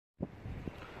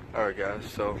Alright guys,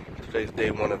 so today's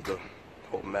day one of the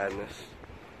whole madness.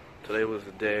 Today was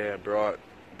the day I brought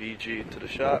BG to the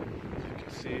shop. As you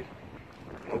can see,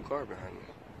 no car behind me.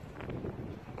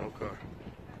 No car.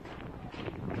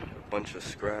 A bunch of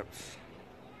scraps.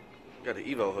 Got an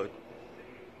Evo hood.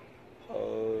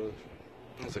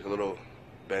 It's like a little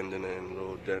bend in it and a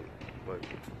little dent, but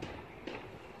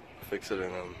fix it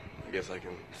and I guess I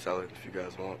can sell it if you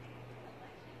guys want.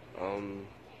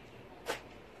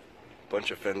 Bunch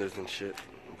of fenders and shit,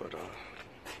 but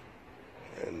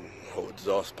and whole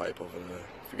exhaust pipe over there,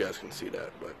 if you guys can see that,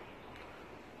 but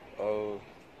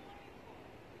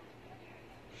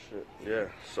shit, yeah,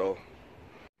 so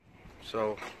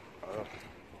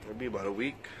it'll be about a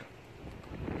week,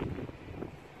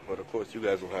 but of course you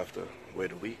guys will have to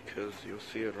wait a week because you'll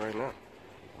see it right now.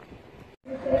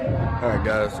 Alright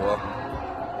guys, well,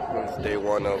 it's day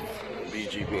one of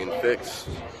BG being fixed.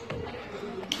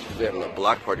 They're having a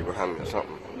block party behind me or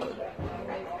something, but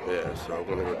yeah, so I'm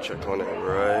gonna go check on it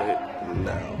right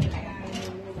now.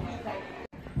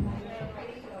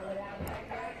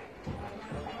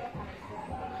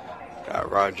 Got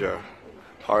Roger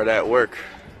hard at work.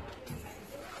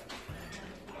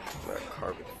 That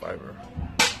carbon fiber.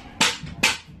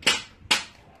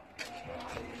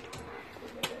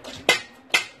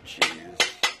 Jeez.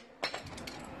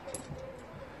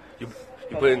 You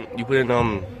put in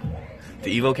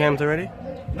the Evo cams already?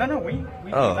 No, we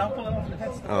now pull it off the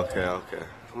headset. Okay.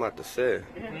 I'm about to say.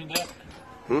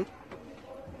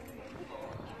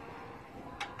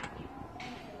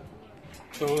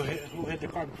 So who hit the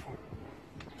car before?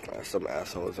 Some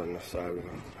assholes on the side of the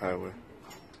highway.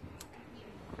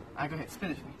 I go ahead, spin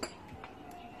it for me.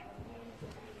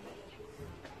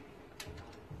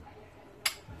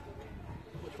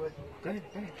 Which way? Go ahead.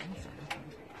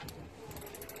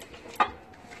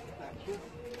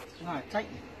 Alright,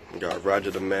 tighten. Got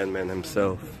Roger the Man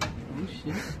himself. Oh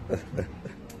shit.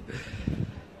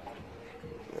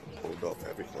 Pulled off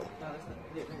everything. No, that's not.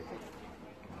 Yeah,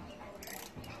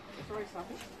 that's alright,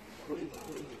 stop it. Go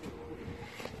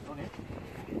ahead.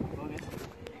 Look at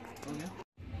that.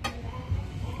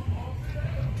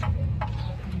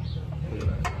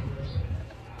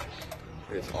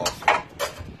 It's awesome.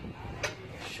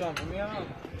 Sean, let me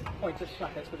point this shot.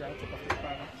 That's what I took off the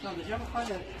car. Sean, did you ever find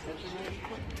that extension maybe?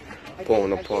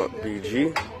 Pulling apart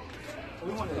BG.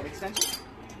 We wanted an extension.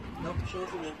 Nope, show it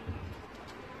to me.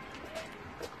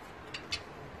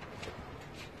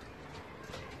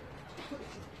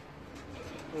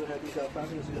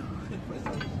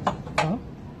 Huh?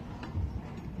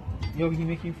 Yo, he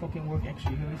making fucking work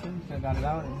extra. You hear me? I got it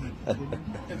out and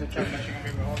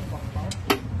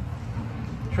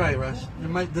Try it, Russ.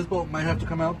 This bolt might have to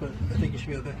come out, but I think it should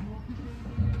be okay.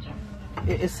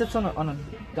 It sits on a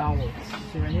downward.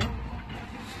 See right here?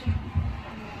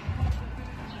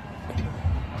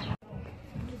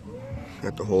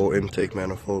 Got the whole intake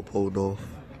manifold pulled off.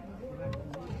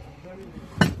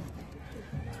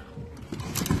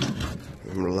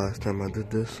 Remember the last time I did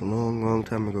this? A long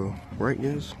time ago. Right,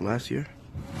 yes? Last year?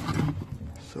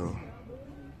 So,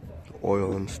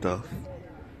 oil and stuff.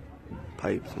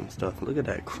 Pipes and stuff. Look at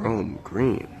that chrome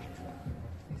green.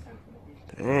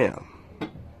 Damn.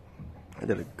 I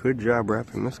did a good job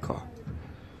wrapping this car.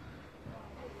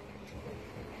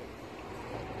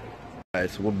 Alright,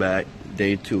 so we're back.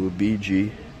 Day 2 of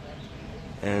BG.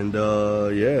 And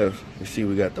yeah, you see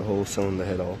we got the whole cylinder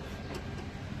head off.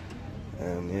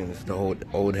 And yeah, this is the whole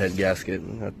old head gasket.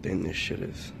 Look how thin this shit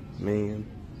is. Man.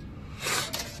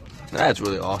 That's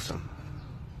really awesome.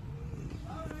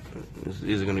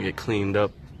 These are gonna get cleaned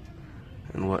up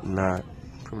and whatnot.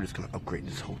 Probably just gonna upgrade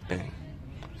this whole thing.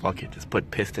 Fuck it, just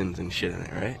put pistons and shit in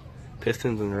it, right?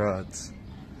 Pistons and rods.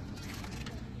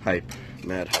 Hype,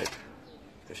 mad hype.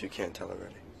 If you can't tell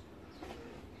already.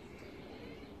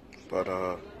 But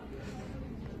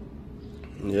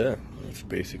yeah, that's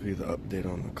basically the update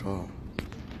on the car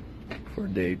for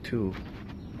day 2.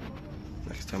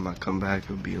 Next time I come back,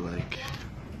 it'll be like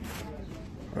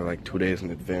 2 days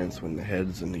in advance when the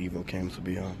heads and the Evo cams will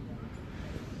be on.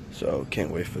 So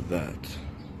can't wait for that.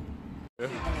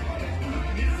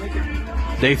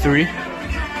 Day 3.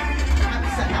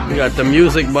 We got the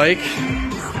music bike.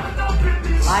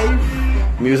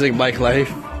 Music bike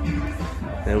life.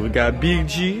 And we got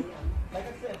BG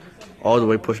all the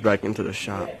way pushed back into the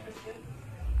shop.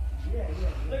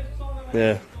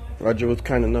 Yeah, Roger was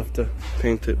kind enough to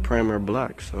paint it primer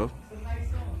black, so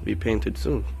it'll be painted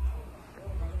soon.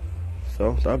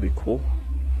 So that'll be cool.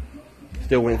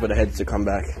 Still waiting for the heads to come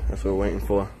back. That's what we're waiting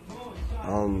for.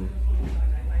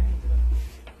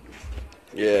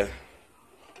 Yeah.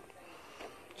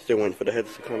 Still waiting for the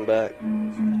heads to come back.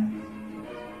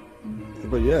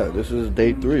 But yeah, this is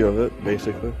day 3 of it,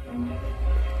 basically.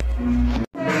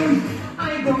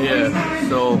 Yeah,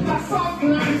 so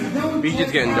beach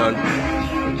is getting done. You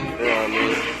know what I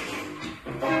mean?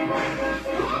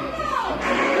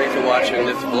 Thanks for watching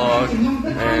this vlog,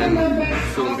 and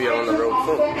soon be on the road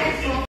soon.